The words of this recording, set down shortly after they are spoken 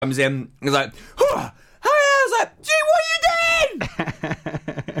comes in, he's like, "Huh, hi," I was like, "Gee, what are you doing?"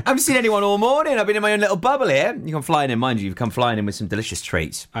 I haven't seen anyone all morning. I've been in my own little bubble here. You come flying in, mind you. You've come flying in with some delicious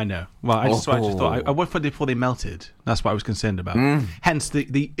treats. I know. Well, I just thought I would before they melted. That's what I was concerned about. Hence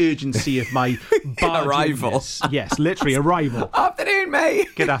the urgency of my arrival. Yes, literally arrival. Afternoon, mate.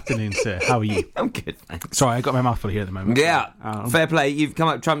 Good afternoon, sir. How are you? I'm good, thanks. Sorry, I got my mouth full here at the moment. Yeah, fair play. You've come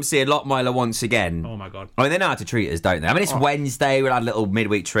up Trump see a Lockmiller once again. Oh my God. I mean, they know how to treat us, don't they? I mean, it's Wednesday. We'll have a little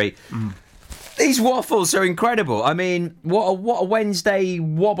midweek treat. These waffles are incredible. I mean, what a Wednesday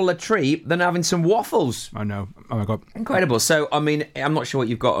wobbler treat than having some waffles. I know. Oh my God. Incredible. So, I mean, I'm not sure what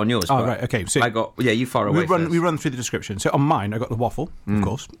you've got on yours. Oh, right. Okay. So you far away. We run through the description. So on mine, I got the waffle, of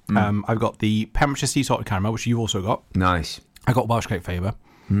course. I've got the Pembrokeshire sea salted caramel, which you've also got. Nice. I got Welsh cake flavour,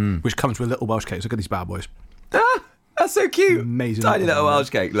 which comes with little Welsh cakes. Look at these bad boys. Ah, that's so cute. Amazing. Tiny little Welsh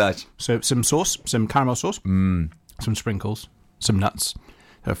cake, lush. So some sauce, some caramel sauce, some sprinkles, some nuts,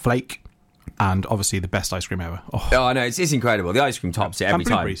 a flake, and obviously the best ice cream ever. Oh, I know, it's incredible. The ice cream tops it every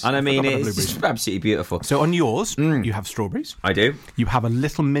time. And I mean, it's just absolutely beautiful. So on yours, you have strawberries. I do. You have a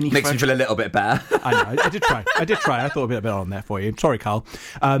little mini... Makes me feel a little bit better. I know, I did try. I thought a bit on there for you. Sorry, Carl.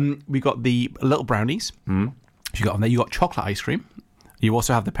 We got the little brownies. You got on there. You got chocolate ice cream. You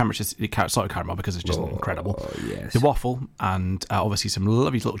also have the Pembrokeshire salted caramel because it's just incredible. Yes. The waffle and obviously some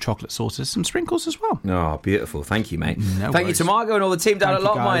lovely little chocolate sauces, some sprinkles as well. Oh, beautiful. Thank you, mate. Thank you to Margot and all the team down at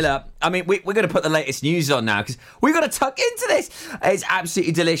Lockmiller. I mean, we're going to put the latest news on now because we've got to tuck into this. It's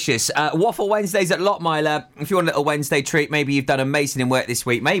absolutely delicious. Waffle Wednesdays at Lockmiller. If you want a little Wednesday treat, maybe you've done amazing in work this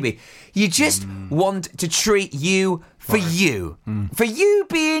week. Maybe you just want to treat you for you. For you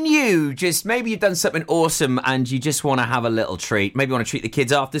being you. Just maybe you've done something awesome and you just want to have a little treat. Maybe you want to treat the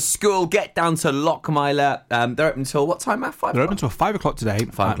kids after school. Get down to Lockmiller. They're open until what time, Matt? 5 They're open until 5 o'clock today.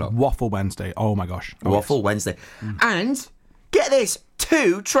 5 o'clock. Waffle Wednesday. Oh my gosh. Waffle Wednesday. And get this,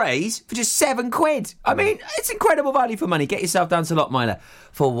 2 trays for just £7. I mean, it's incredible value for money. Get yourself down to Lockmiller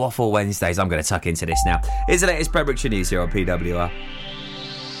for Waffle Wednesdays. I'm going to tuck into this now. Here's the latest Pembrokeshire news here on PWR.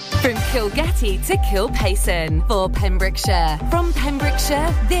 From Kilgetty to Kilpayson for Pembrokeshire. From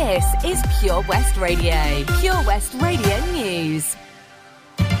Pembrokeshire, this is Pure West Radio. Pure West Radio News.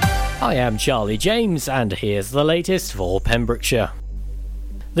 I am Charlie James, and here's the latest for Pembrokeshire.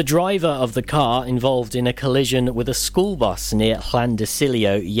 The driver of the car involved in a collision with a school bus near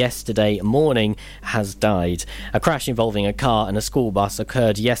Llandisylio yesterday morning has died. A crash involving a car and a school bus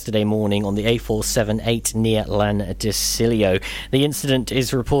occurred yesterday morning on the A478 near Llandisylio. The incident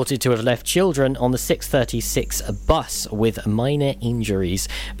is reported to have left children on the 636 bus with minor injuries.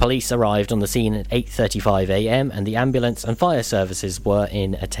 Police arrived on the scene at 8:35 a.m. and the ambulance and fire services were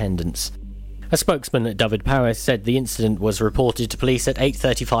in attendance. A spokesman at Dyfed-Powys said the incident was reported to police at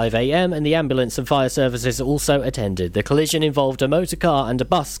 8:35 a.m. and the ambulance and fire services also attended. The collision involved a motor car and a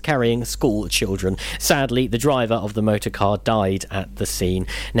bus carrying school children. Sadly, the driver of the motor car died at the scene.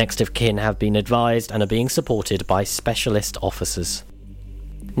 Next of kin have been advised and are being supported by specialist officers.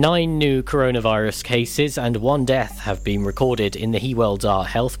 9 new coronavirus cases and 1 death have been recorded in the Hywel Dda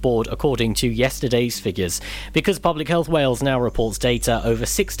Health Board, according to yesterday's figures. Because Public Health Wales now reports data over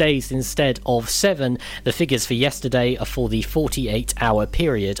 6 days instead of 7, the figures for yesterday are for the 48-hour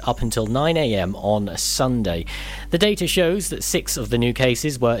period up until 9 a.m. on Sunday. The data shows that 6 of the new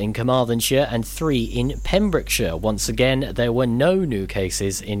cases were in Carmarthenshire and 3 in Pembrokeshire. Once again, there were no new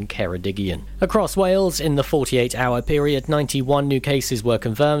cases in Ceredigion. Across Wales, in the 48-hour period, 91 new cases were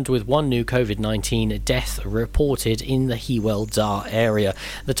confirmed, with 1 new COVID-19 death reported in the Hywel Dda area.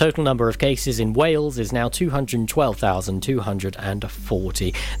 The total number of cases in Wales is now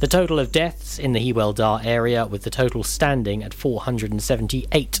 212,240. The total of deaths in the Hywel Dda area, with the total standing at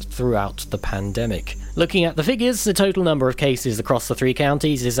 478 throughout the pandemic. Looking at the figures, the total number of cases across the 3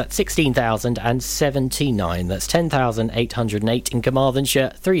 counties is at 16,079. That's 10,808 in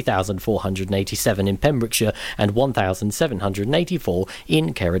Carmarthenshire, 3,487 in Pembrokeshire, and 1,784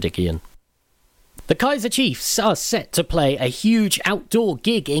 in Ceredigion. The Kaiser Chiefs are set to play a huge outdoor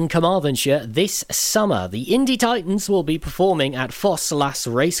gig in Carmarthenshire this summer. The Indy Titans will be performing at Ffos Las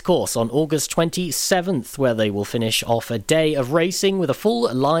Racecourse on August 27th, where they will finish off a day of racing with a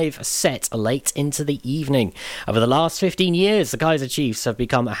full live set late into the evening. Over the last 15 years, the Kaiser Chiefs have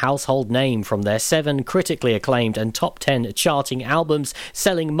become a household name, from their 7 critically acclaimed and top 10 charting albums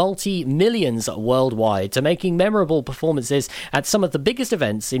selling multi-millions worldwide, to making memorable performances at some of the biggest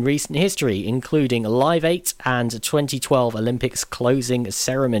events in recent history, including Live 8 and 2012 Olympics closing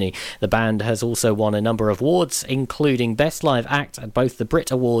ceremony. The band has also won a number of awards, including Best Live Act at both the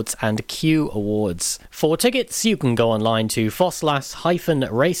Brit Awards and Q Awards. For tickets, you can go online to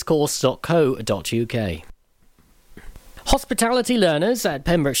fosslas-racecourse.co.uk. Hospitality learners at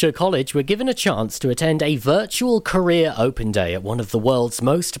Pembrokeshire College were given a chance to attend a virtual career open day at one of the world's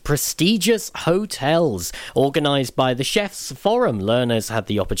most prestigious hotels. Organised by the Chefs Forum, learners had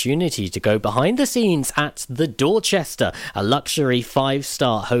the opportunity to go behind the scenes at the Dorchester, a luxury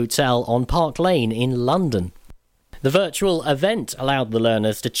 5-star hotel on Park Lane in London. The virtual event allowed the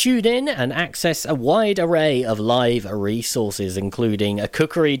learners to tune in and access a wide array of live resources, including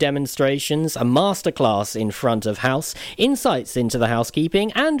cookery demonstrations, a masterclass in front of house, insights into the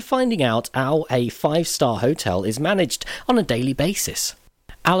housekeeping, and finding out how a 5-star hotel is managed on a daily basis.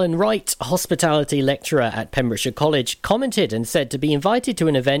 Alan Wright, hospitality lecturer at Pembrokeshire College, commented and said to be invited to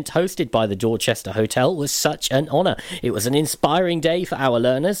an event hosted by the Dorchester Hotel was such an honour. It was an inspiring day for our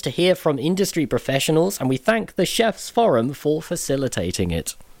learners to hear from industry professionals, and we thank the Chefs Forum for facilitating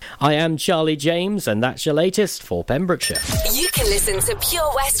it. I am Charlie James, and that's your latest for Pembrokeshire. You can listen to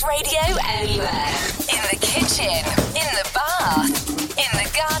Pure West Radio anywhere. In the kitchen, in the bath, in the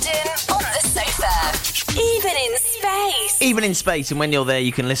garden, on the sofa, even in space. Even in space, and when you're there,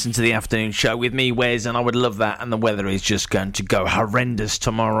 you can listen to the afternoon show with me, Wes, and I would love that. And the weather is just going to go horrendous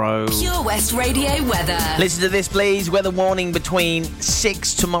tomorrow. Pure West Radio weather. Listen to this, please. Weather warning between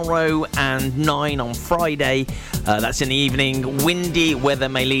 6 tomorrow and 9 on Friday. That's in the evening. Windy weather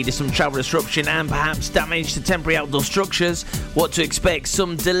may lead to some travel disruption and perhaps damage to temporary outdoor structures. What to expect?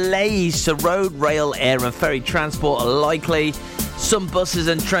 Some delays to road, rail, air and ferry transport are likely. Some buses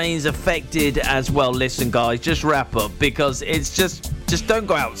and trains affected as well. Listen, guys, just wrap up, because it's just don't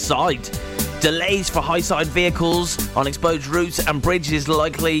go outside. Delays for high-side vehicles on exposed routes and bridges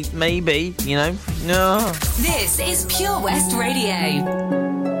likely, maybe, you know. No. This is Pure West Radio.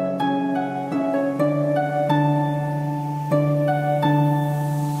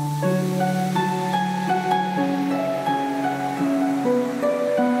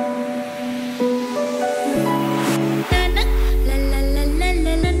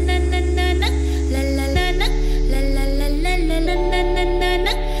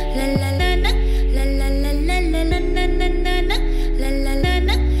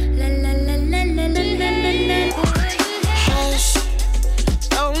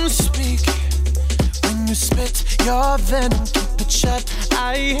 Your venom, keep it shut.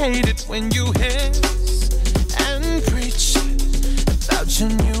 I hate it when you hiss and preach about your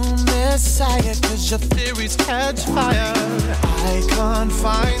new messiah, 'cause your theories catch fire. I can't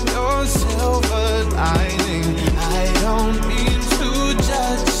find your silver lining. I don't mean to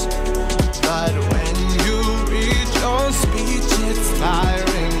judge, but when you read your speech, it's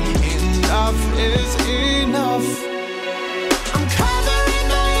tiring. Enough is enough. I'm covering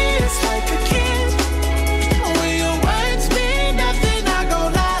my ears like a kid.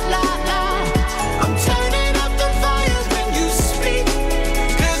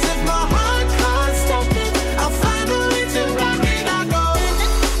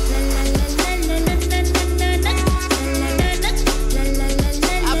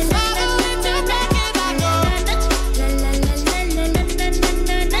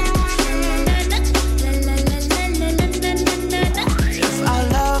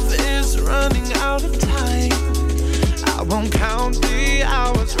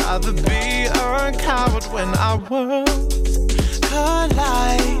 Rather be a coward when our worlds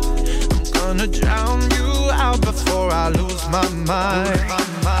collide. I'm gonna drown you out before I lose my mind.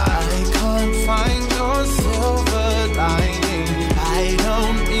 I can't find your silver lining. I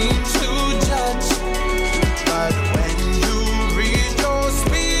don't mean to judge, but when you read your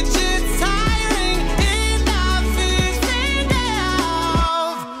speech, it's tiring. Enough is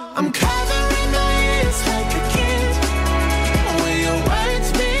enough. I'm covering my ears like a kid. Will your words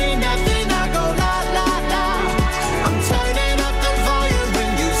mean nothing? I go la la la. I'm turning up the volume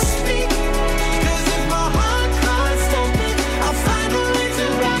when you speak, 'cause if my heart can't stop it, I'll find a way to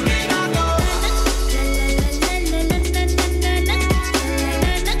rock it. I go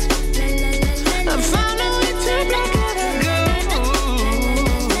I found a way to block it. I go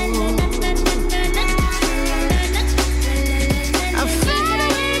I found a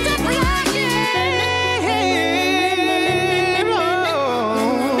way to block it.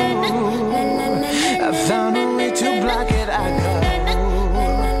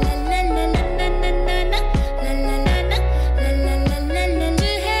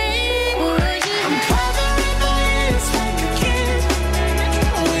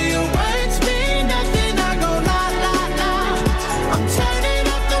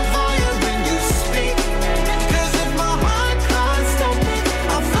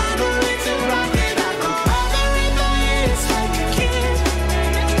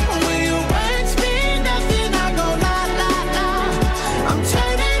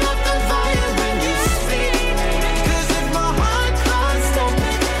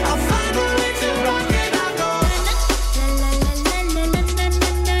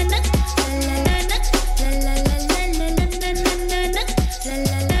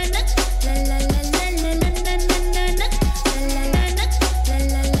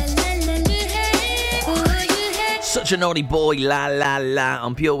 Such a naughty boy, la la la,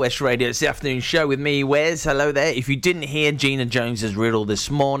 on Pure West Radio. It's the afternoon show with me, Wes. Hello there. If you didn't hear Gina Jones's riddle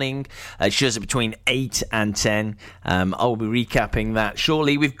this morning, she does it between 8 and 10. I'll be recapping that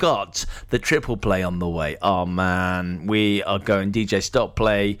shortly. We've got the triple play on the way. Oh man, we are going DJ Stop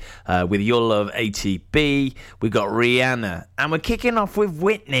Play with Your Love ATB. We've got Rihanna, and we're kicking off with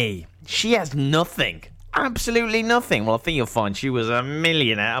Whitney. She has nothing. Absolutely nothing. Well, I think you'll find she was a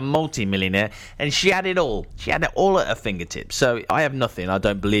millionaire, a multi-millionaire, and she had it all. She had it all at her fingertips. So I have nothing. I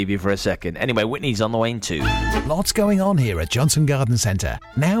don't believe you for a second. Anyway, Whitney's on the way in too. Lots going on here at Johnson Garden Centre.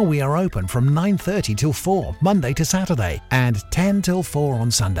 Now we are open from 9:30 till 4, Monday to Saturday, and 10 till 4 on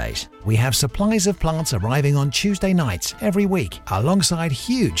Sundays. We have supplies of plants arriving on Tuesday nights every week, alongside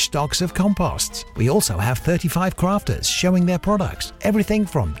huge stocks of composts. We also have 35 crafters showing their products, everything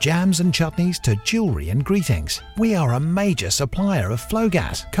from jams and chutneys to jewellery and greetings. We are a major supplier of flow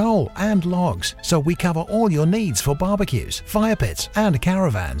gas, coal and logs, so we cover all your needs for barbecues, fire pits and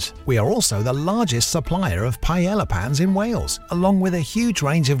caravans. We are also the largest supplier of paella pans in Wales, along with a huge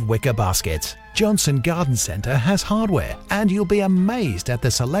range of wicker baskets. Johnson Garden Centre has hardware, and you'll be amazed at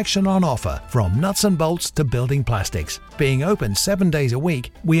the selection on offer, from nuts and bolts to building plastics. Being open 7 days a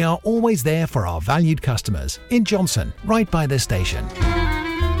week, we are always there for our valued customers. In Johnson, right by the station.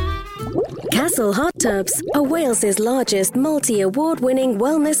 Castle Hot Tubs are Wales's largest multi-award-winning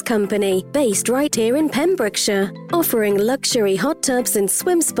wellness company, based right here in Pembrokeshire, offering luxury hot tubs and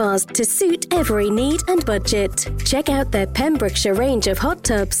swim spas to suit every need and budget. Check out their Pembrokeshire range of hot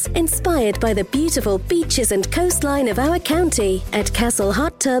tubs, inspired by the beautiful beaches and coastline of our county, at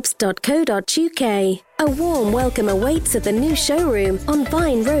castlehottubs.co.uk. A warm welcome awaits at the new showroom on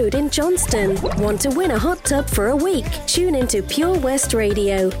Vine Road in Johnston. Want to win a hot tub for a week? Tune into Pure West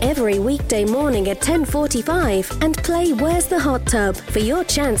Radio every weekday morning at 10:45 and play Where's the Hot Tub for your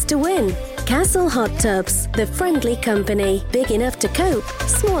chance to win. Castle Hot Tubs, the friendly company, big enough to cope,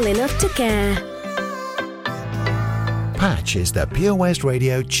 small enough to care. Patch is the Pure West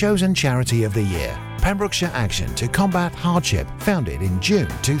Radio chosen charity of the year. Pembrokeshire Action to Combat Hardship, founded in June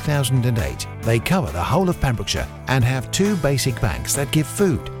 2008. They cover the whole of Pembrokeshire and have 2 basic banks that give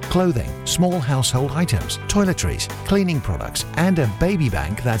food, clothing, small household items, toiletries, cleaning products, and a baby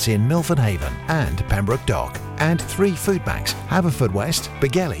bank that's in Milford Haven and Pembroke Dock, and 3 food banks, Haverfordwest,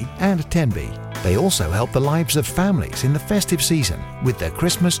 Begelly and Tenby. They also help the lives of families in the festive season with their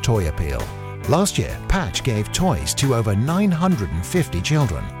Christmas toy appeal. Last year, Patch gave toys to over 950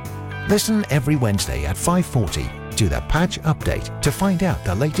 children. Listen every Wednesday at 5:40 to the Patch Update to find out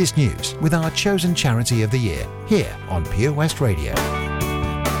the latest news with our chosen charity of the year, here on Pure West Radio.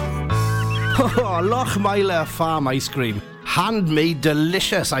 Oh, Lochmeyler Farm Ice Cream. Handmade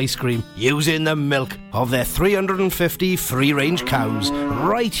delicious ice cream using the milk of their 350 free-range cows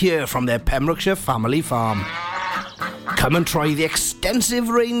right here from their Pembrokeshire family farm. Come and try the extensive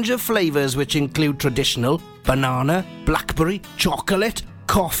range of flavours, which include traditional, banana, blackberry, chocolate,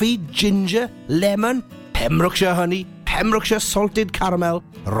 coffee, ginger, lemon, Pembrokeshire honey, Pembrokeshire salted caramel,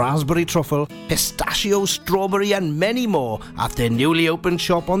 raspberry truffle, pistachio, strawberry and many more at their newly opened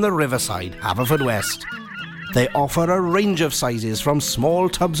shop on the Riverside, Haverfordwest. They offer a range of sizes, from small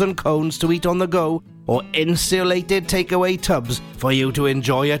tubs and cones to eat on the go, or insulated takeaway tubs for you to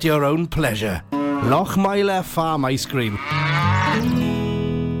enjoy at your own pleasure. Lochmeyler Farm Ice Cream.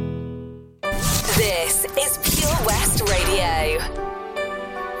 This is Pure West Radio.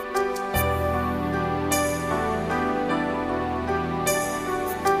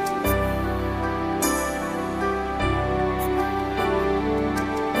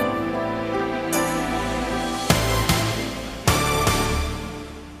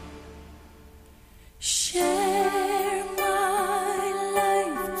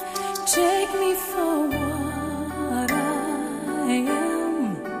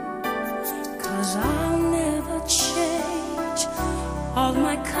 All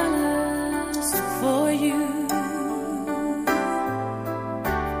my colors for you.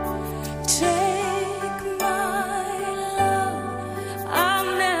 Take my love, I'll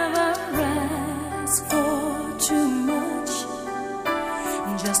never ask for too much.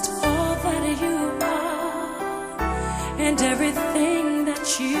 Just all that you are and everything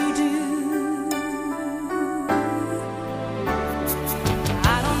that you do.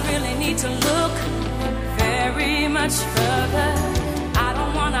 I don't really need to look very much further.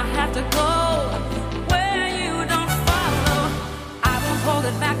 I have to go where you don't follow. I won't hold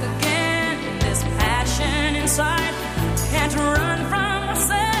it back again. This passion inside can't run from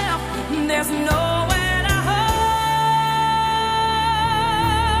myself. There's nowhere to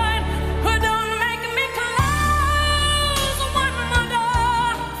hide. Don't make me close one more door.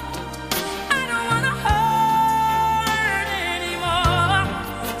 I don't wanna hurt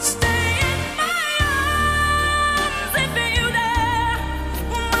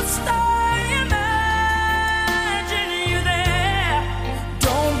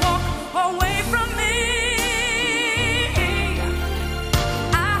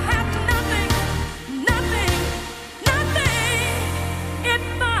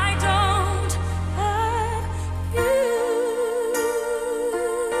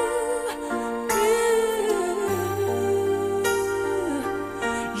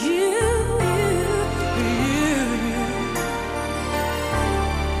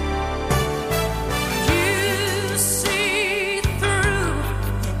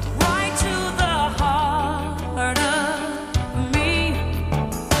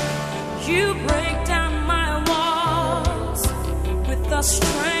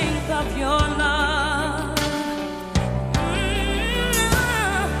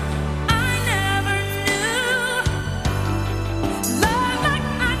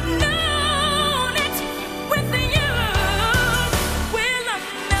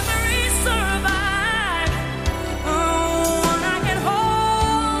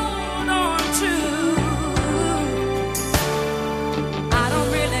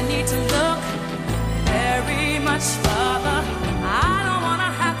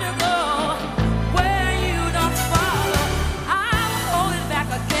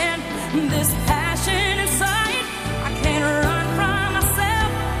this passion inside. I can't run from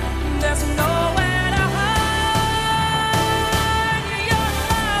myself. There's nowhere to hide. Your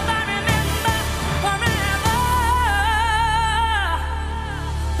love I remember forever.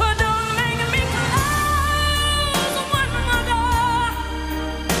 But don't make me close one more door.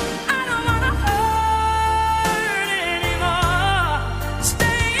 I don't wanna hurt anymore.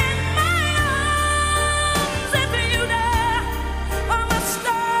 Stay in my arms if you dare. I must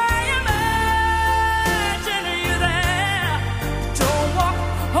stay imagine you there. Don't walk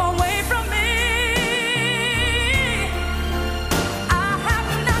away from me. I have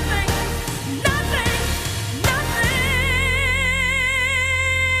nothing, nothing, nothing.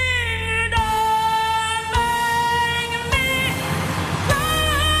 Don't make me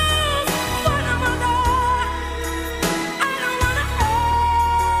close one more door. I don't wanna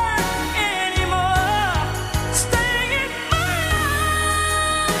hurt anymore. Stay in my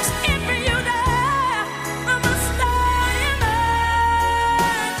arms if you dare. I must stay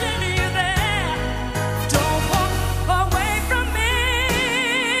imagine you there. Don't walk away from me.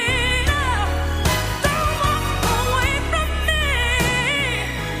 No, don't walk away from me.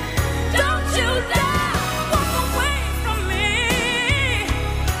 Don't you dare walk away from me.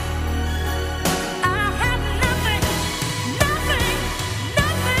 I have nothing, nothing,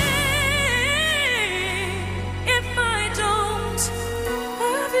 nothing if I don't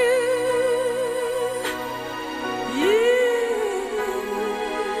have you.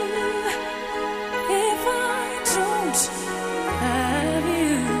 If I don't have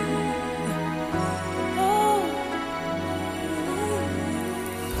you.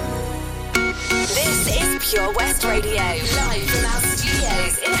 This is Pure West Radio, live from our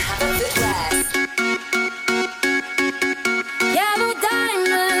studios in Haverfordwest. Yellow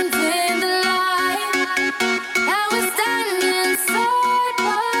diamonds in the light. Now we're standing side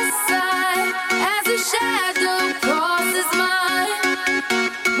by side as a shadow crosses mine.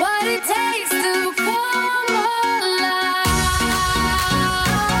 What it takes to come alive.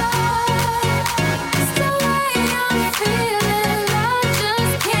 It's the way I'm feeling, I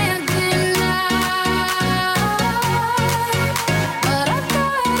just can't deny. But I've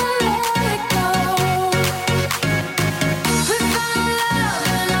gotta let it go.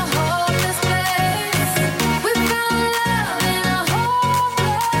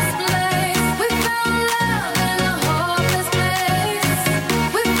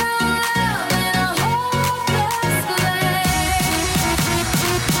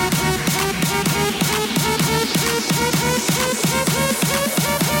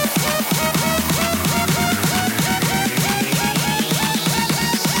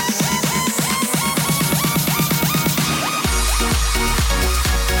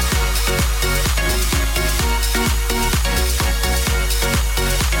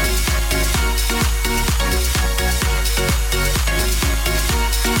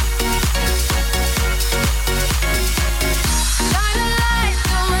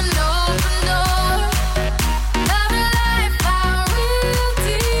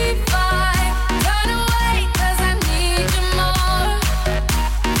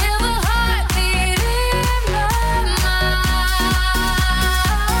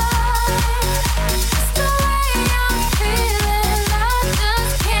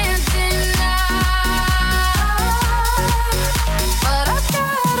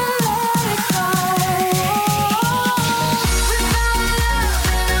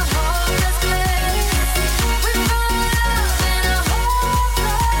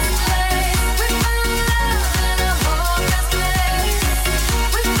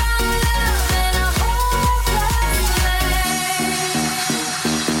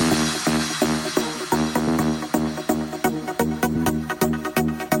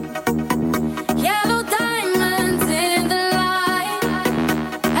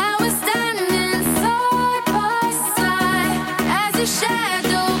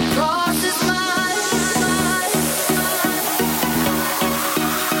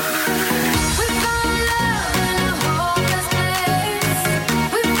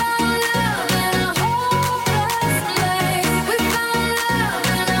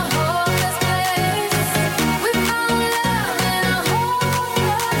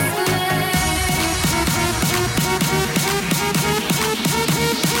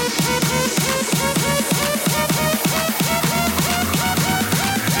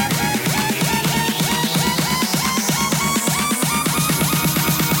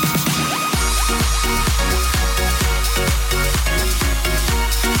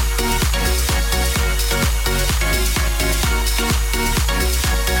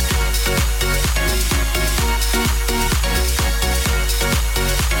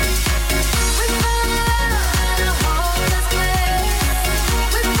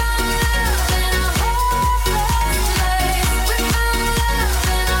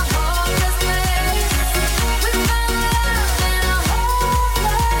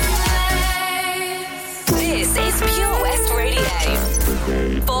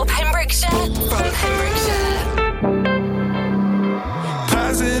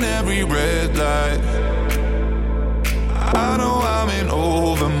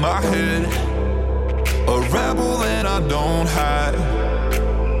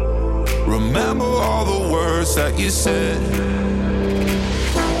 all the words that you said.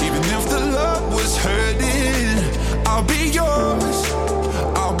 Even if the love was hurting, I'll be yours.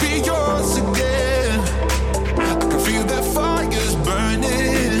 I'll be yours again. I can feel that fire's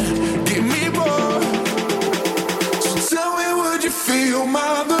burning. Give me more. So tell me, would you feel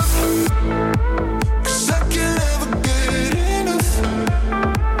my love?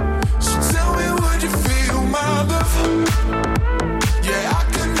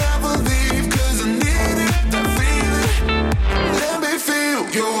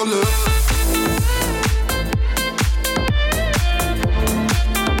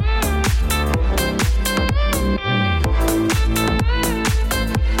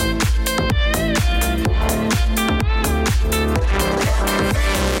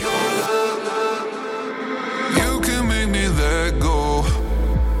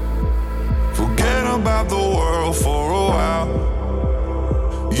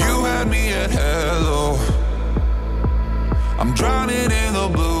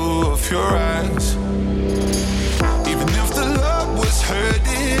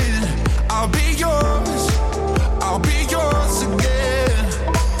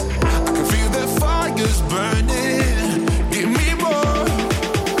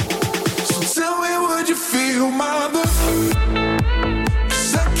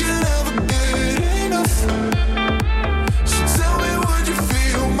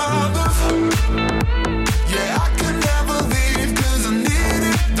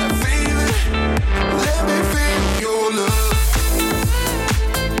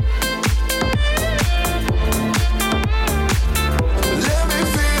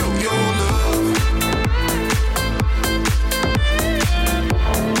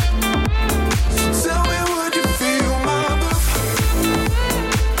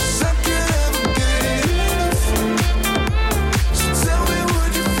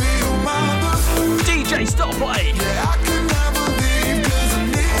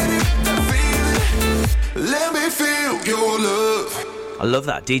 I love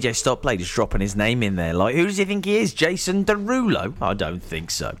that. DJ Stop Play just dropping his name in there. Like, who does he think he is? Jason Derulo? I don't think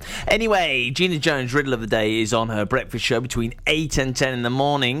so. Anyway, Gina Jones' Riddle of the Day is on her breakfast show between 8 and 10 in the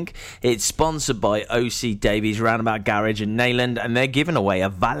morning. It's sponsored by OC Davies Roundabout Garage in Neyland, and they're giving away a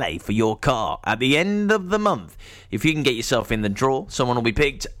valet for your car at the end of the month. If you can get yourself in the draw, someone will be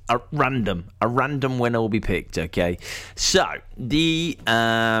picked. A random winner will be picked, okay? So,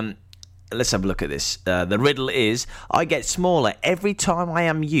 let's have a look at this. The riddle is, I get smaller every time I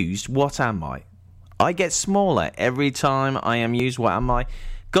am used. What am I? I get smaller every time I am used. What am I?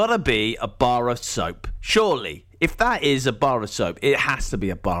 Gotta be a bar of soap. Surely. If that is a bar of soap, it has to be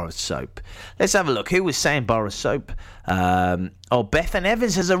a bar of soap. Let's have a look. Who was saying bar of soap? Bethan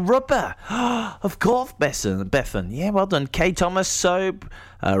Evans has a rubber. Of course, Bethan. Yeah, well done. Kay Thomas, soap.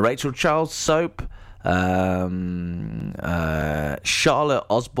 Rachel Charles, soap. Charlotte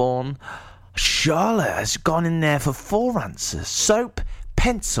Osborne. Charlotte has gone in there for 4 answers. Soap,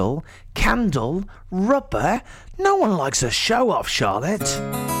 pencil, candle, rubber. No one likes a show off, Charlotte.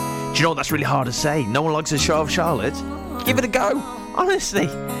 Do you know what, that's really hard to say? No one likes a show off, Charlotte. Give it a go. Honestly,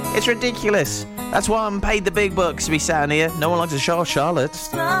 it's ridiculous. That's why I'm paid the big bucks to be sat here. No one likes a show off, Charlotte.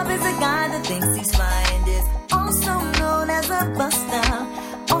 Love is a guy that thinks he's fine, is also known as a buster.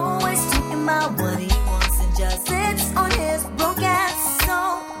 Always talking about what he wants and just sits on his broke ass.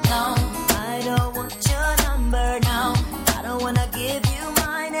 So, no, I don't want your number, no. I don't want to give you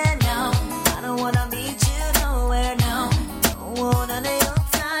mine, and no, I don't want to meet you nowhere, no. Don't want none of your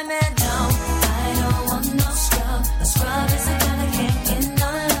time, and no, I don't want no scrub. A scrub is a guy that can't get no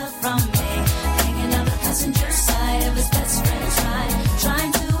love from me. Hanging out the passenger side of his best friend's ride,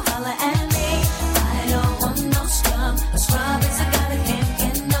 trying to holler at me. I don't want no scrub. A scrub is a guy that can't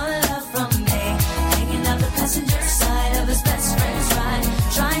get no love from me. Hanging out the passenger side of his best friend's ride,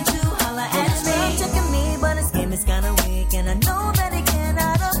 trying to holler at me. He's checking me, but his game is kinda weak, and I know that he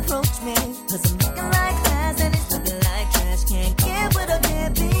cannot approach me, 'cause I'm looking like class and he's looking like trash. Can't get with a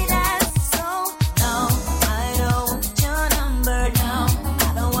deadbeat ass. So, no, I don't want your number, no.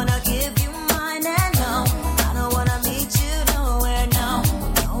 I don't wanna give you mine, and no, I don't wanna meet you nowhere, no.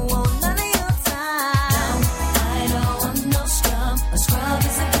 Don't want none of your time. No, I don't want no scrub. A scrub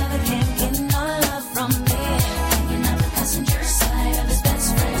is a guy that can't get no love from me. Hanging out the passenger side of his best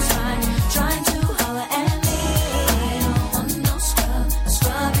friend's ride, trying to holler at me. I don't want no scrub. A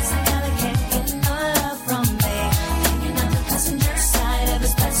scrub is a guy that can't get no love from me. Hanging out the passenger side of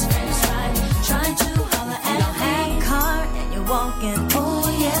his best friend's ride, trying to holler at me. You have a car and you're walking. Oh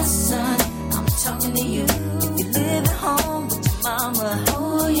yes, son, I'm talking to you. If you live at home with your mama.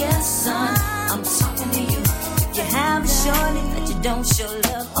 Oh yes, son, I'm talking to you. If you have a shorty that you don't show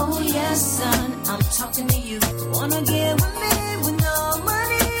love. Oh yes, son, I'm talking to you. Wanna get with me with no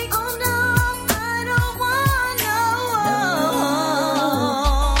money? Oh no, I don't want no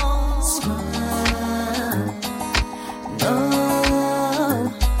scrub. No, no.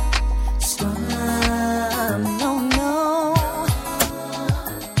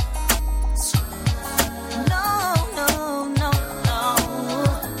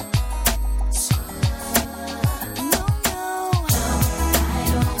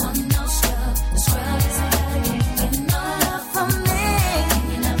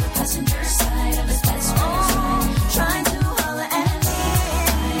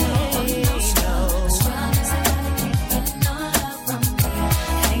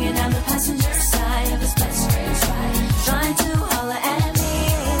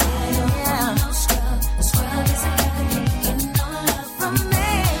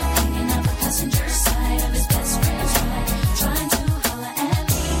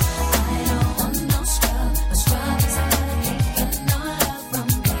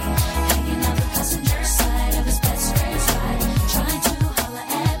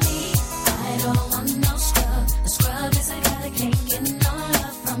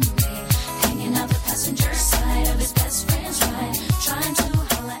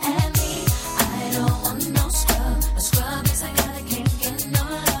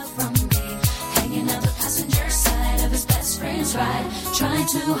 Trying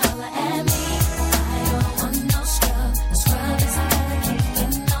to holler at me. I don't want no scrub. A scrub is a guy that can't get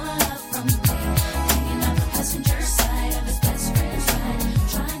no love from me. Hanging out the passenger side of his best friend's ride.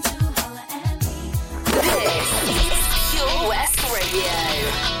 Trying to holler at me. This is Pure West Radio.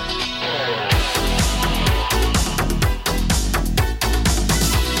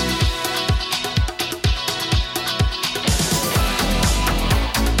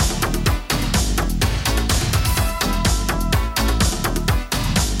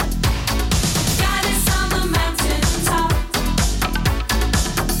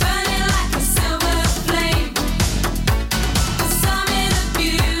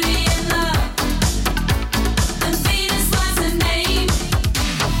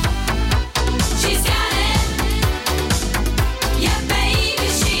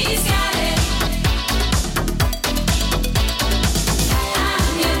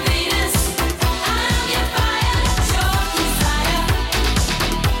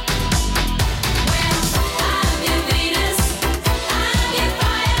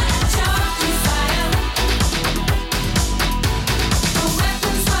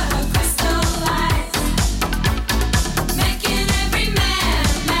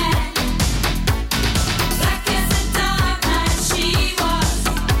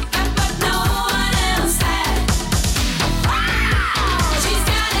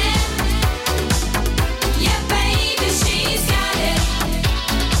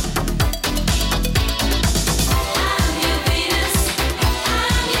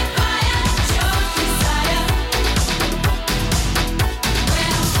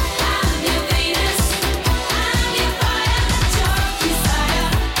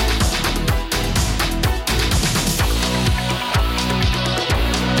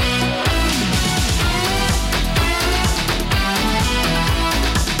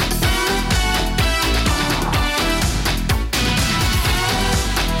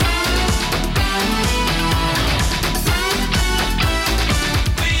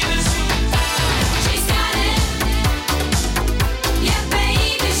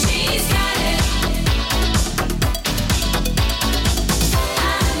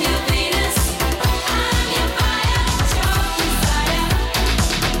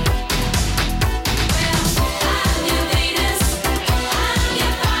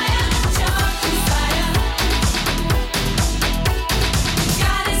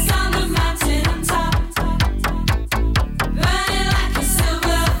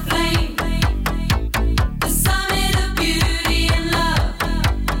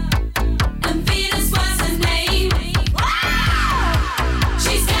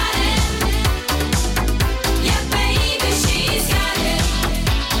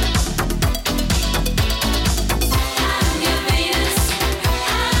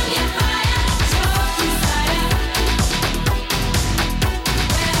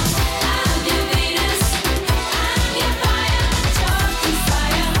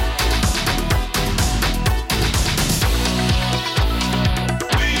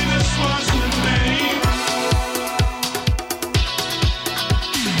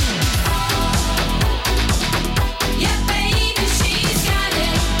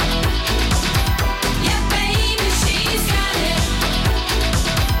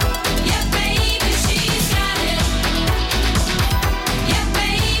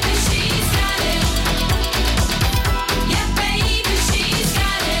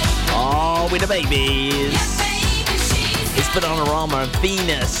 babies. It's Bananarama and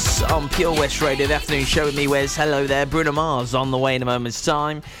Venus on Pure West Radio, the afternoon show with me, Wes. Hello there. Bruno Mars on the way in a moment's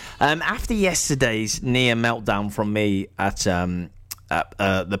time. After yesterday's near meltdown from me at the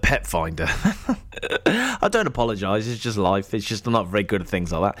Pet Finder, I don't apologise, it's just life. It's just I'm not very good at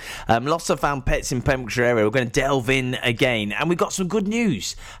things like that. Lots of found pets in Pembrokeshire area. We're going to delve in again, and we've got some good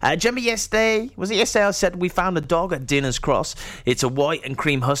news. Do you remember yesterday? Was it yesterday I said we found a dog at Dinners Cross? It's a white and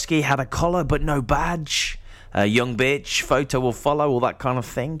cream husky, had a collar but no badge. Young bitch, photo will follow, all that kind of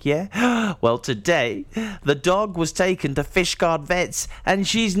thing, yeah? Well, today, the dog was taken to Fishguard Vets, and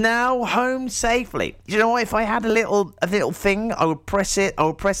she's now home safely. You know what? If I had a little thing, I would press that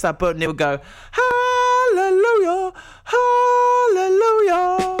button, it would go, hallelujah,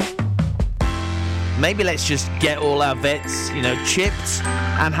 hallelujah. Maybe let's just get all our vets, chipped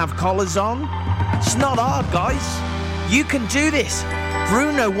and have collars on. It's not hard, guys. You can do this.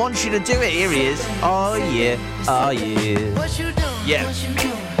 Bruno wants you to do it. Here he is. Oh yeah, oh yeah. What you doing? Yeah. What you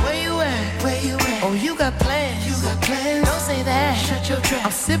doing? Where you at? Where you at? Oh, you got plans. You got plans. Don't say that. Shut your trap.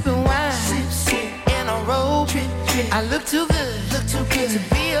 I'm sipping wine. Sip. In a robe. Drip. I look too good. To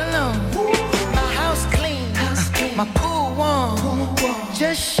be alone. My house clean. My pool warm.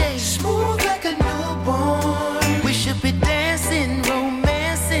 Just shake. Smooth like a newborn. We should be dancing,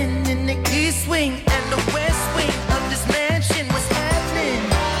 romancing in the east wing and the west wing of this mansion. What's happening?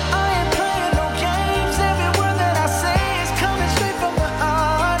 I ain't playing no games. Every word that I say is coming straight from the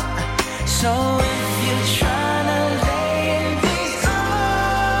heart. So if you're trying to lay in these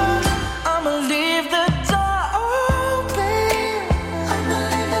arms, I'ma leave the door open. I'ma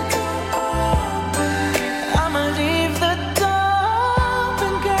leave the door open. I'ma leave the door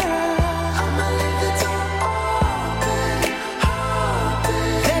open, girl. I'ma leave the door open.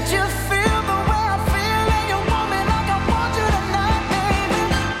 Let you feel the way I feel, and you want me like I want you tonight, baby.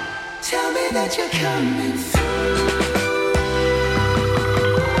 Tell me that you're coming through.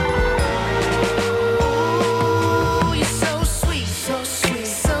 Ooh, you're so sweet, so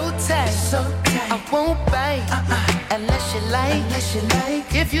tight, I won't bite unless you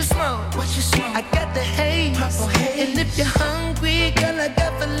like. If you smoke, what you smoke? I got the haze. And if you're hungry, girl, I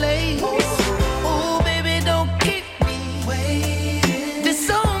got fillets. Ooh, baby, don't keep me waiting. There's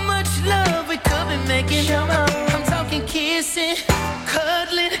so much love we could be making. I'm talking kissing,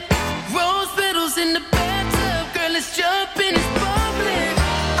 cuddling, rose petals in the bathtub. Girl, it's jumping, it's bubbling.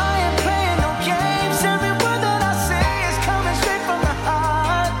 I ain't playing no games. Every word that I say is coming straight from the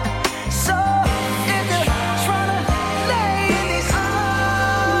heart. So if you're trying to lay in these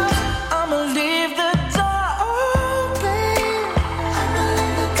arms, I'ma leave the door open. I'ma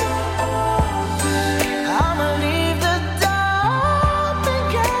leave the door open. I'ma leave the door open,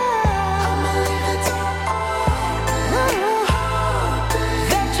 girl. I'ma leave the door open.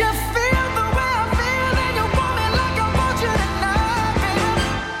 Let you feel the way I feel, and you want me like I want you tonight, baby.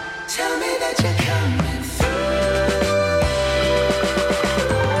 Tell me that you're coming through.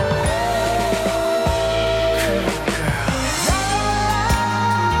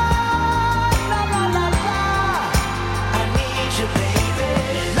 La la la la, I need you, baby.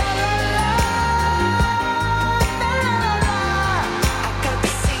 La la la, la la la, I got to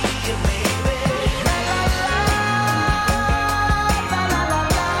see you, baby. La la la, la la la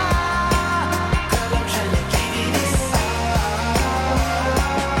la, girl, I'm trying to give you this.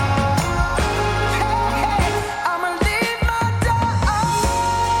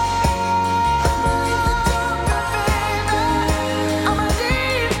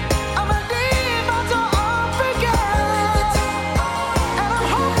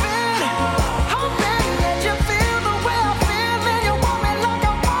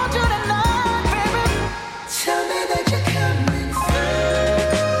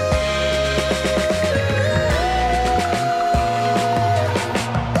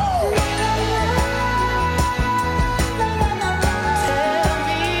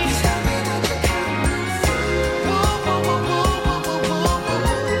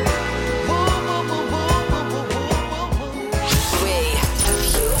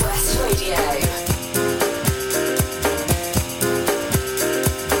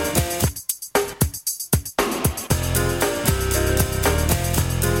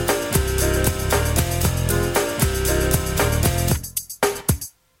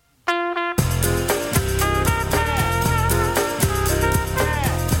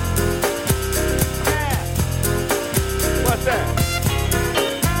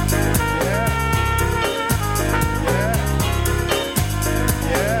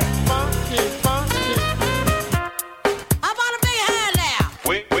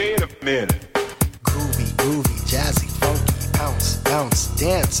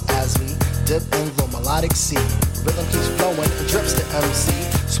 exotic sea. Rhythm keeps flowing and drips to MC.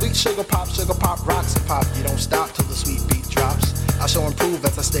 Sweet sugar pop, rocks and pop. You don't stop till the sweet beat drops. I shall improve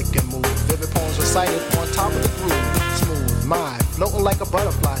as I stick and move. Vivid poems recited on top of the groove. Smooth mind, floating like a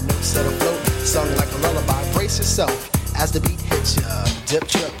butterfly. Notes set afloat, sung like a lullaby. Brace yourself as the beat hits ya. Dip,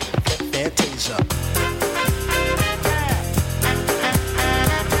 trip, Fantasia.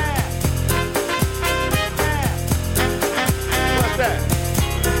 What's that?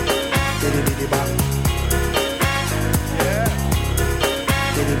 Diddy diddy bop. Yeah.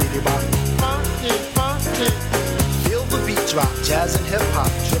 Diddy diddy bop. Funky, funky. Feel the beat drop, jazz and hip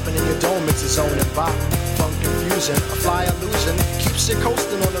hop, dripping in your dome, it's a zone and bop. Funk confusion, a fly illusion, keeps you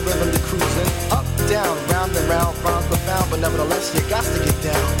coasting on the rhythm you're cruising. Up, down, round and round, rhymes profound, but nevertheless you got to get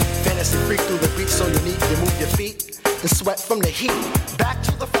down. Fantasy freak through the beat so unique, you move your feet and sweat from the heat. Back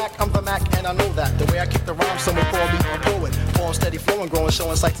to the fact, I'm the Mac and I know that. The way I kick the rhyme, someone call me a poet. Poem steady flowing, growing,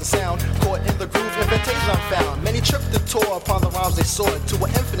 showing sights and sound. Caught in the groove, invitation I'm found. Many tripped and tore upon the rhymes they soared to an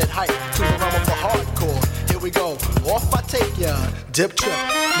infinite height, to the realm of the hardcore. Here we go, off I take ya. Dip, trip,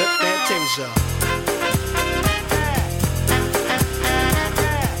 lip, Fantasia.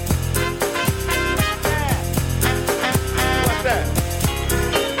 What's that?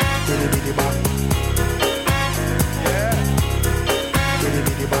 Diddy diddy bop. Yeah. Diddy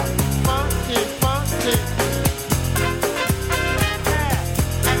diddy bop. Funky, funky.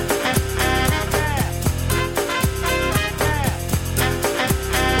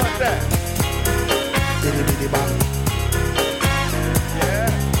 What's that? Diddy diddy bop. Yeah.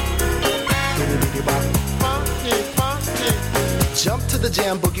 Diddy diddy bop. Funky, funky. Jump to the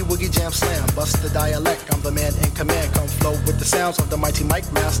jam, boogie woogie jam slam. Bust the dialect, I'm the man in command. Come flow with the sounds of the mighty mic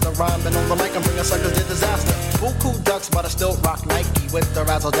master. Rhyming on the mic, I'm bringing suckers to disaster. Buku ducks, but I still rock Nike with the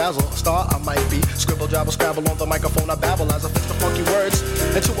razzle dazzle. A star I might be. Scribble, jabble, scrabble on the microphone. I babble as I fix the funky words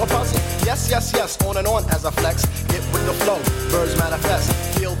into a puzzle. Yes, yes, yes, on and on as I flex. Get with the flow, birds manifest.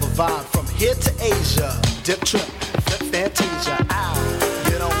 Feel the vibe from here to Asia. Dip, trip, flip, Fantasia. Ow,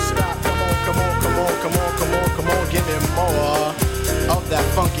 you don't stop. Come on, come on, come on, come on, come on, come on. Give me more of that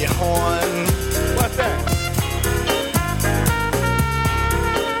funky horn. What's that?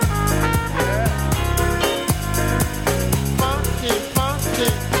 Yeah. Funky, funky.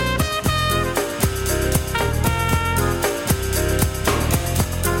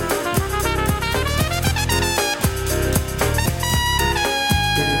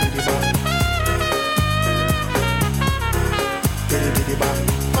 Diddy diddy bop. Diddy diddy bop.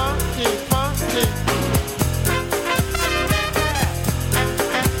 Funky, funky.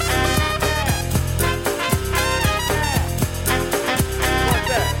 What's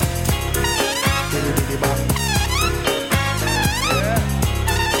that? Diddy diddy bop. Yeah.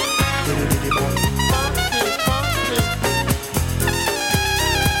 Diddy diddy bop. Funky, funky.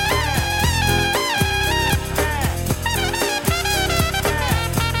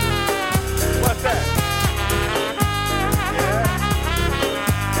 What's that? Yeah.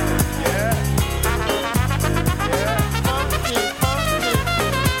 Yeah. Yeah. Funky, funky.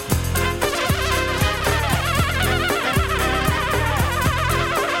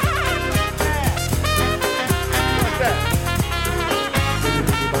 What's that? Diddy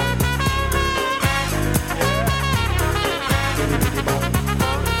diddy bop. Diddy diddy bop.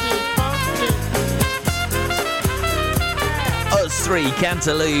 Us three,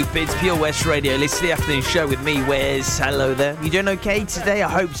 Cantaloupe, it's Pure West Radio. Listen to the afternoon show with me, Wes. Hello there. You doing okay today? I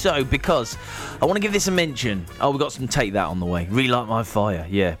hope so, because I want to give this a mention. Oh, we've got some Take That on the way. Relight My Fire,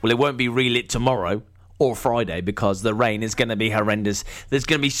 yeah. Well, it won't be relit tomorrow or Friday because the rain is going to be horrendous. There's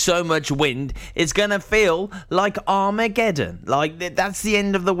going to be so much wind. It's going to feel like Armageddon. Like, that's the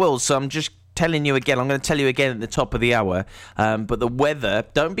end of the world. So I'm just telling you again. I'm going to tell you again at the top of the hour. But the weather,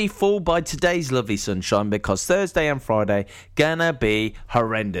 don't be fooled by today's lovely sunshine, because Thursday and Friday gonna be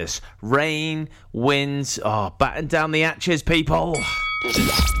horrendous. Rain, winds, batten down the hatches, people.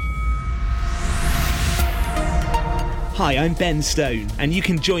 Hi, I'm Ben Stone, and you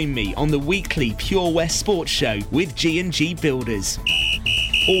can join me on the weekly Pure West Sports Show with G&G Builders.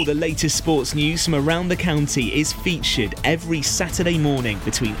 All the latest sports news from around the county is featured every Saturday morning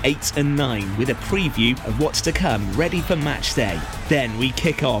between 8 and 9 with a preview of what's to come ready for match day. Then we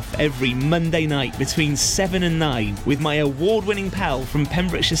kick off every Monday night between 7 and 9 with my award-winning pal from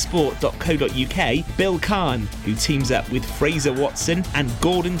PembrokeshireSport.co.uk, Bill Kahn, who teams up with Fraser Watson and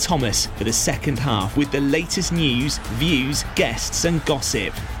Gordon Thomas for the second half with the latest news, views, guests and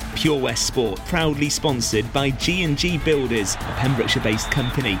gossip. Pure West Sport, proudly sponsored by G&G Builders, a Pembrokeshire-based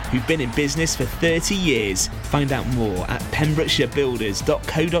company who've been in business for 30 years. Find out more at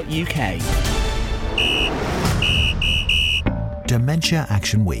pembrokeshirebuilders.co.uk. Dementia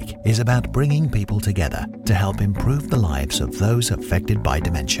Action Week is about bringing people together to help improve the lives of those affected by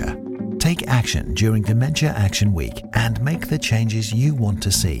dementia. Take action during Dementia Action Week and make the changes you want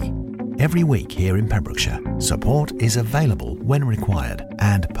to see. Every week here in Pembrokeshire, support is available when required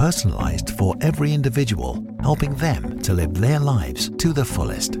and personalised for every individual, helping them to live their lives to the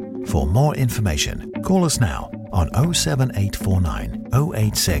fullest. For more information, call us now on 07849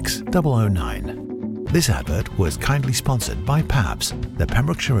 086 009. This advert was kindly sponsored by PABS, the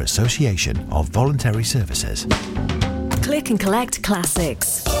Pembrokeshire Association of Voluntary Services. Click and collect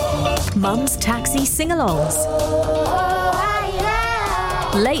classics. Mum's taxi sing-alongs.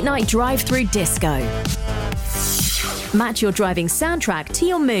 Late night drive-through disco. Match your driving soundtrack to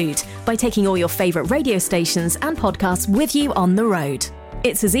your mood by taking all your favourite radio stations and podcasts with you on the road.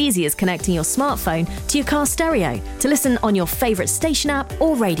 It's as easy as connecting your smartphone to your car stereo to listen on your favourite station app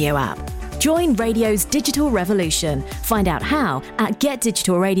or radio app. Join radio's digital revolution. Find out how at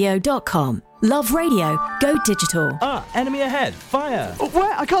getdigitalradio.com. Love radio, go digital. Ah, enemy ahead. Fire. Oh,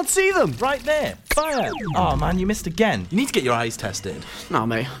 where? I can't see them. Right there. Fire. Oh, man, you missed again. You need to get your eyes tested. Nah,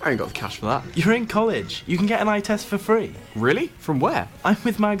 mate, I ain't got the cash for that. You're in college. You can get an eye test for free. Really? From where? I'm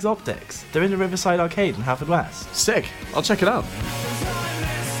with Mags Optics. They're in the Riverside Arcade in Haverfordwest. Sick. I'll check it out.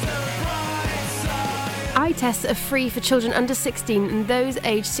 Eye tests are free for children under 16 and those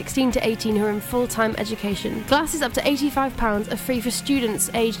aged 16 to 18 who are in full-time education. Glasses up to £85 are free for students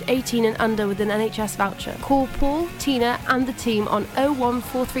aged 18 and under with an NHS voucher. Call Paul, Tina and the team on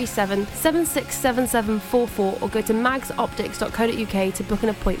 01437 767744 or go to magsoptics.co.uk to book an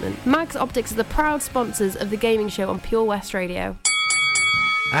appointment. Mags Optics are the proud sponsors of the gaming show on Pure West Radio.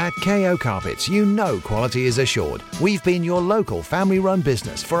 At KO Carpets, you know quality is assured. We've been your local family-run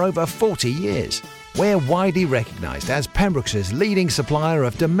business for over 40 years. We're widely recognised as Pembrokeshire's leading supplier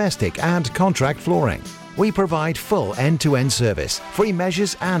of domestic and contract flooring. We provide full end-to-end service, free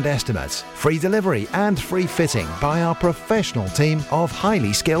measures and estimates, free delivery and free fitting by our professional team of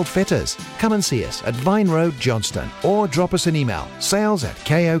highly skilled fitters. Come and see us at Vine Road, Johnston, or drop us an email,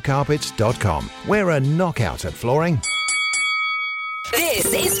 sales@kocarpets.com. We're a knockout at flooring. This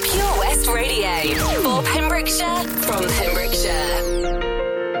is Pure West Radio for Pembrokeshire from Pembrokeshire.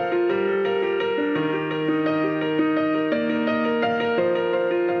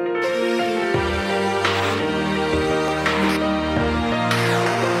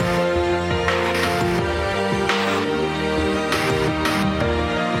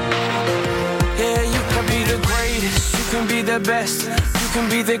 Be the best. You can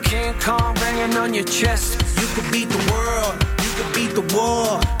be the King Kong banging on your chest. You can beat the world. You can beat the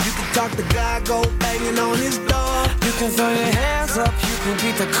war. You can talk to God, go banging on his door. You can throw your hands up. You can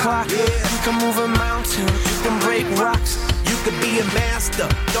beat the clock. Yeah. You can move a mountain. You can break rocks. You can be a master.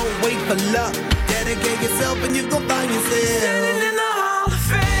 Don't wait for luck. Dedicate yourself and you gon' find yourself standing in the Hall of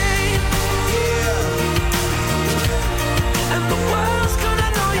Fame. Yeah. And the world's gonna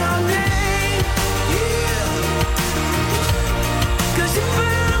know your name.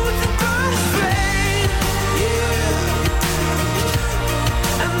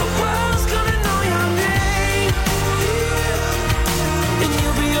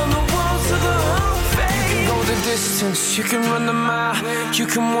 Distance, you can run the mile. You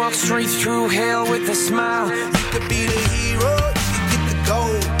can walk straight through hell with a smile. You could be the hero, you can get the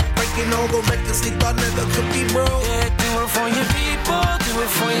gold. Breaking all the records they thought never could be broke. Yeah, do it for your people, do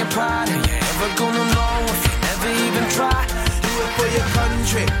it for your pride. Are you ever gonna know if you never even try? Do it for your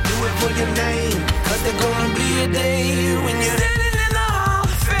country, do it for your name. Cause there's gonna be a day when you're standing in the Hall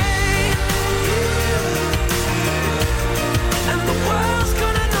of Fame. Yeah. And the world's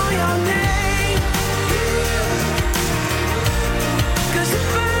gonna know your name.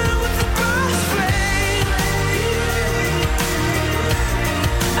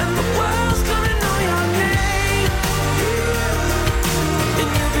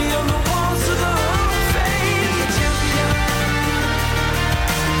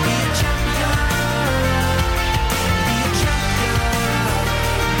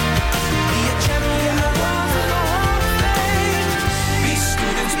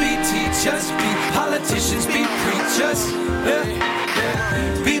 Just be politicians, be preachers, yeah,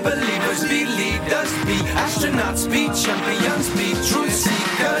 yeah. Be believers, be leaders, be astronauts, be champions, be truth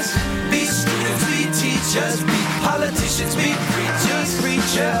seekers. Be students, be teachers, be politicians, be preachers,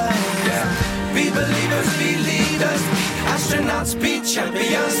 yeah. Be believers, be leaders, be astronauts, be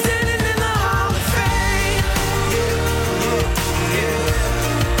champions. Standing in the Hall of Fame, yeah, yeah,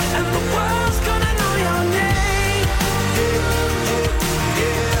 yeah. And the world's gonna know your name, yeah,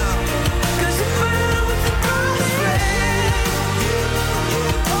 yeah.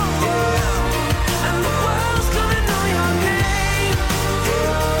 And the world's gonna know your name.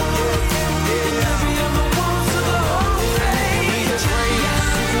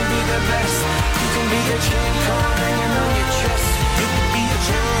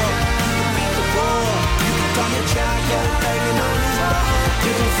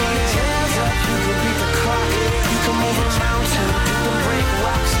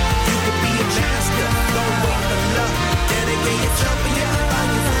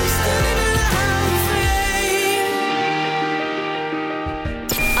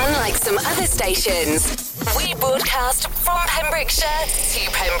 stations. We broadcast from Pembrokeshire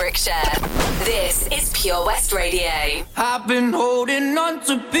to Pembrokeshire. This is Pure West Radio. I've been holding on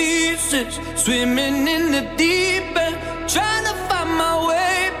to pieces, swimming in the deep end, trying to find my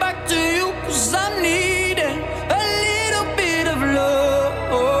way back to you, 'cause I'm needing a little bit of love,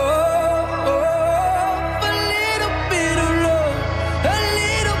 a little bit of love, a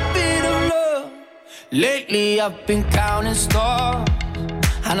little bit of love. Lately I've been counting stars,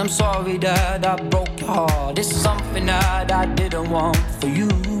 and I'm sorry that I broke your heart. It's something that I didn't want for you,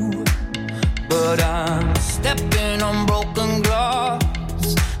 but I'm stepping on broken glass,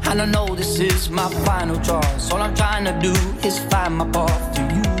 and I know this is my final choice. All I'm trying to do is find my path to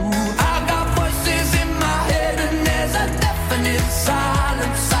you. I got voices in my head and there's a definite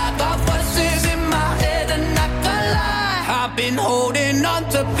silence. I got voices in my head and I can't lie. I've been holding on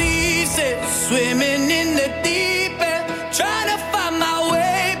to pieces, swimming in the deep end, trying to find my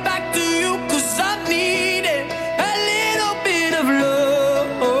way back to you, 'cause I've needed a little bit of love,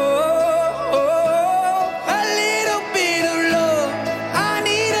 a little bit of love. I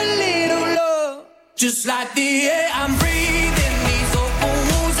need a little love, just like the air I'm breathing. These open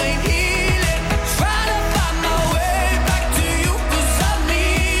wounds ain't healing. Try to find my way back to you, 'cause I've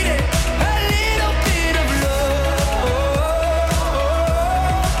needed a little bit of love,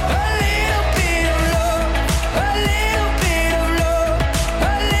 a little bit of love, a little bit of love,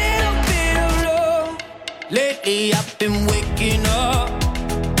 a little bit of love. Lately I've been waking up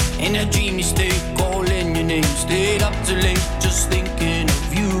in a dreamy state, calling your name, stayed up too late just thinking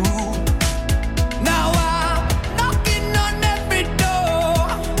of you. Now I'm knocking on every door,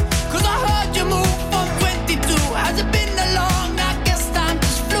 'cause I heard you move from 22. Has it been that long? I guess time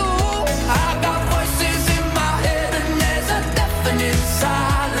just flew. I got voices in my head and there's a definite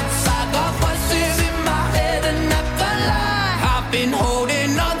silence. I got voices in my head and I can't lie. I've been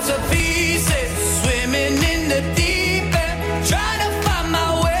holding on to pieces, swimming in the deep end, trying to find my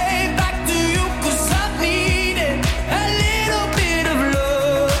way back to you, 'cause I've needed a little bit of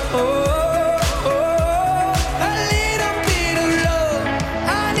love, a little bit of love.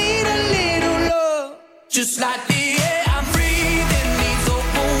 I need a little love, just like the air I'm breathing. These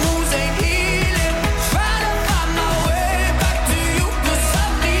open wounds ain't healing. Try to find my way back to you, 'cause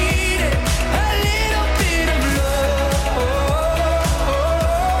I've needed a little bit of love,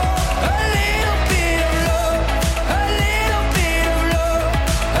 a little bit of love, a little bit of love,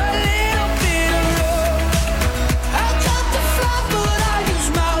 a little bit of love. I tried to fly, but I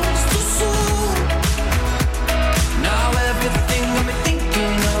used my wings too soon. Now everything got me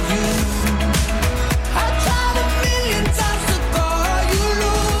thinking of you. I tried a million times to call you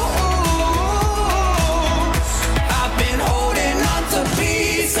loose. I've been holding on to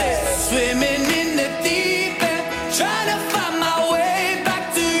pieces, swimming in the deep end, trying to find my way back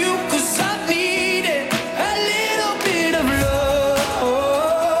to you, 'cause I've needed a little bit of love,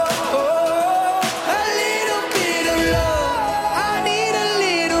 a little bit of love. I need a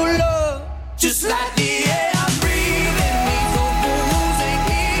little love, just like the air I'm breathing. These open wounds ain't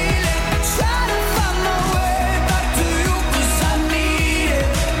healing. Try to find my way back to you, 'cause I needed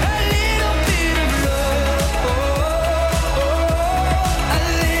a little bit of love, a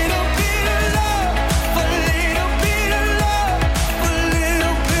little bit of love, a little bit of love, a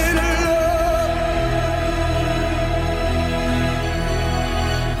little bit of love.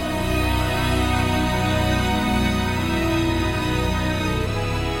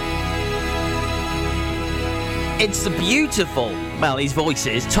 It's the beautiful, well, his voice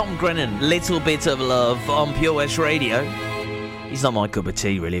is Tom Grennan, Little Bit of Love on Pure West Radio. He's not my cup of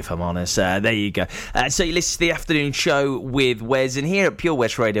tea, really, if I'm honest. There you go. So you listen to the afternoon show with Wes, and here at Pure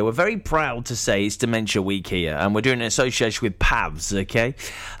West Radio, we're very proud to say it's Dementia Week here, and we're doing an association with PAVS, okay?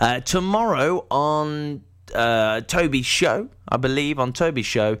 Tomorrow on Toby's show, I believe, on Toby's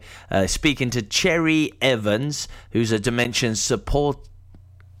show, speaking to Cherry Evans, who's a dementia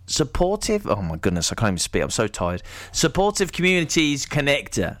supportive, oh my goodness, I can't even speak, I'm so tired. Supportive Communities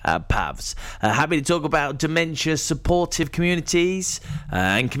Connector at PAVS. Happy to talk about dementia supportive communities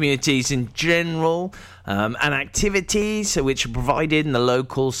and communities in general, and activities which are provided in the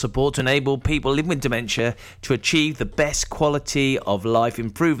local support to enable people living with dementia to achieve the best quality of life,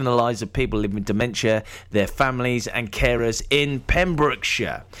 improving the lives of people living with dementia, their families and carers in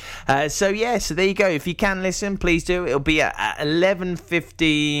Pembrokeshire. So there you go. If you can listen, please do. It'll be at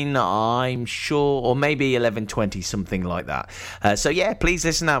 11:15, I'm sure, or maybe 11:20, something like that. Please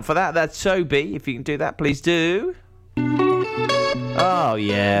listen out for that. That's Toby. If you can do that, please do. Oh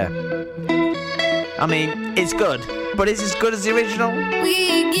yeah, I mean, it's good, but it's as good as the original.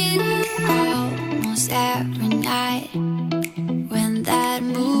 We get almost every night when that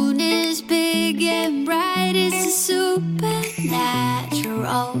moon is big.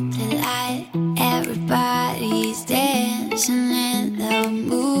 supernatural delight. Everybody's dancing in the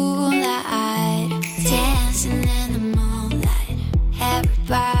moonlight. Dancing in the moonlight.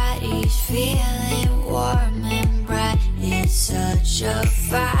 Everybody's feeling warm and bright. It's such a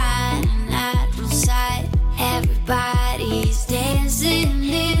fine natural sight. Everybody's dancing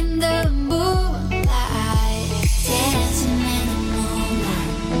in the moonlight. Dancing in the moonlight.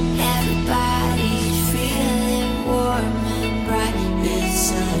 Everybody's feeling warm and bright. It's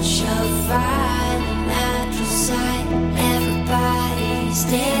such a fine natural sight. Everybody's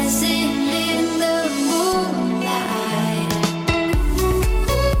dancing in the moonlight.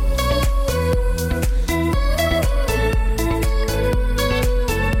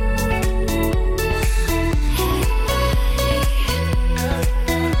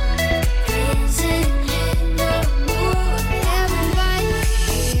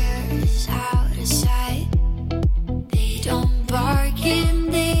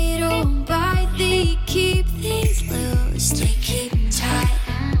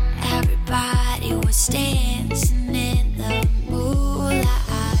 Dancing in the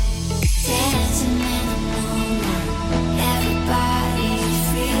moonlight. Dancing in the moonlight. Everybody's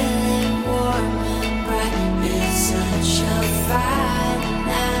feeling warm and bright. It's such a fine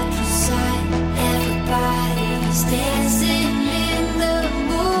natural sight. Everybody's dancing in the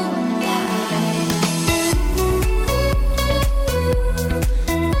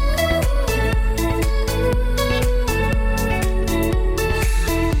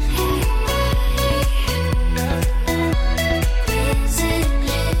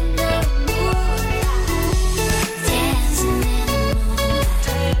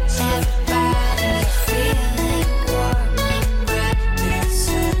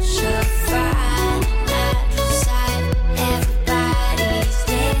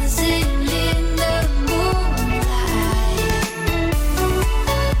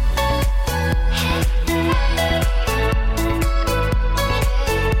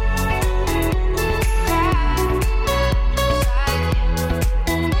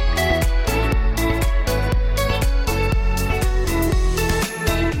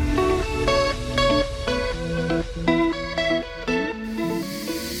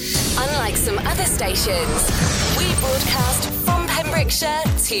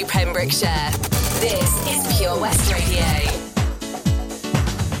to Pembrokeshire. This is Pure West Radio.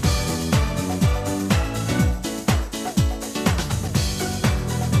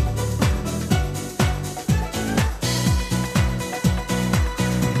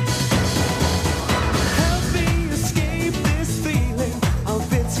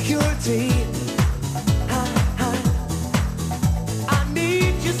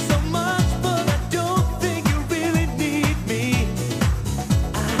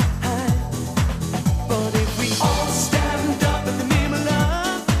 But if we all stand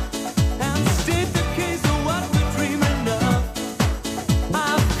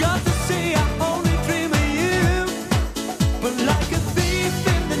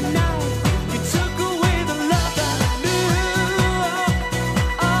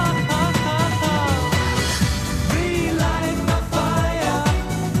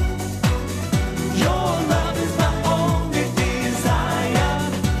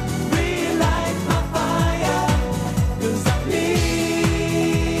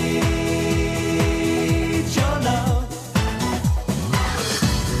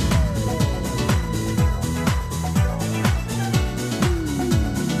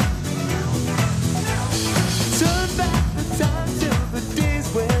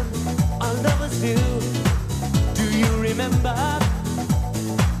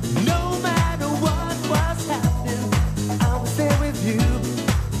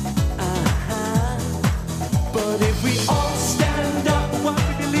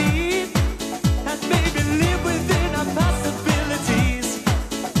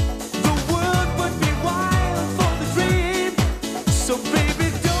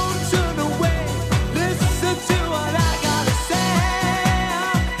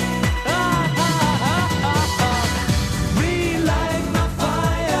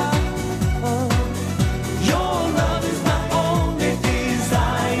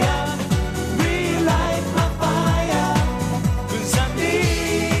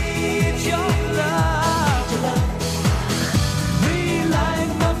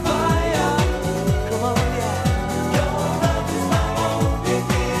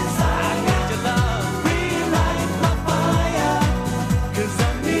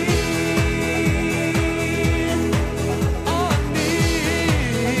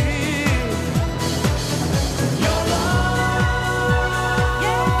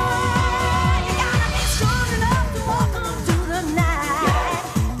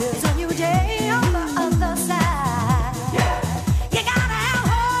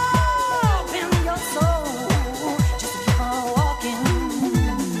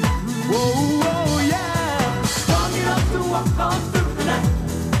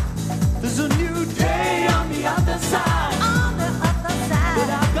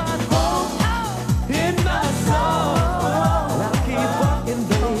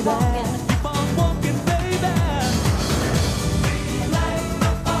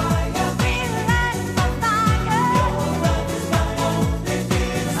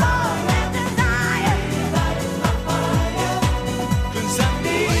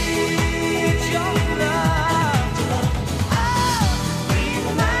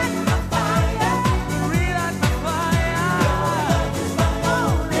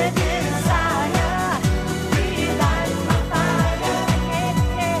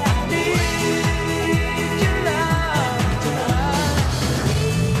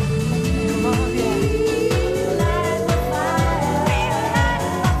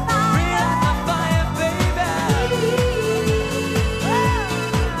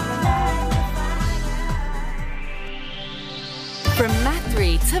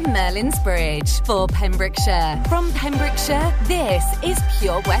Mathry to Merlin's Bridge for Pembrokeshire. From Pembrokeshire, this is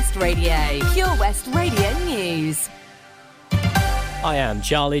Pure West Radio. Pure West Radio News. I am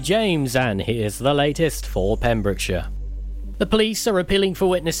Charlie James, and here's the latest for Pembrokeshire. The police are appealing for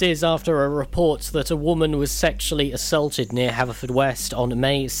witnesses after a report that a woman was sexually assaulted near Haverfordwest on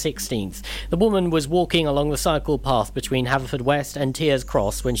May 16th. The woman was walking along the cycle path between Haverfordwest and Tiers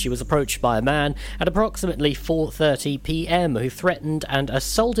Cross when she was approached by a man at approximately 4:30 p.m. who threatened and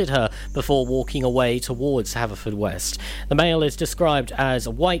assaulted her before walking away towards Haverfordwest. The male is described as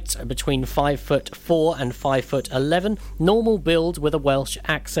white, between 5'4" and 5'11", normal build with a Welsh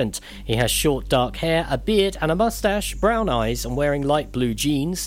accent. He has short dark hair, a beard and a moustache, brown eyes, and wearing light blue jeans.